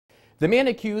The man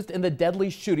accused in the deadly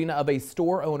shooting of a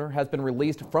store owner has been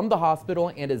released from the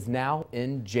hospital and is now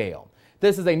in jail.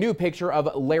 This is a new picture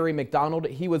of Larry McDonald.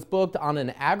 He was booked on an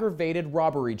aggravated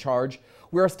robbery charge.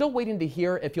 We are still waiting to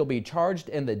hear if he'll be charged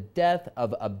in the death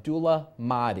of Abdullah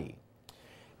Mahdi.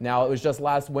 Now, it was just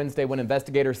last Wednesday when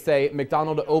investigators say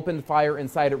McDonald opened fire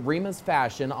inside Rima's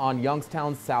Fashion on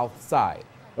Youngstown's south side.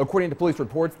 According to police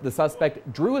reports, the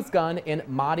suspect drew his gun and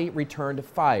Mahdi returned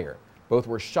fire. Both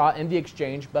were shot in the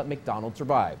exchange, but McDonald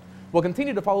survived. We'll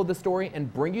continue to follow the story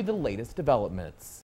and bring you the latest developments.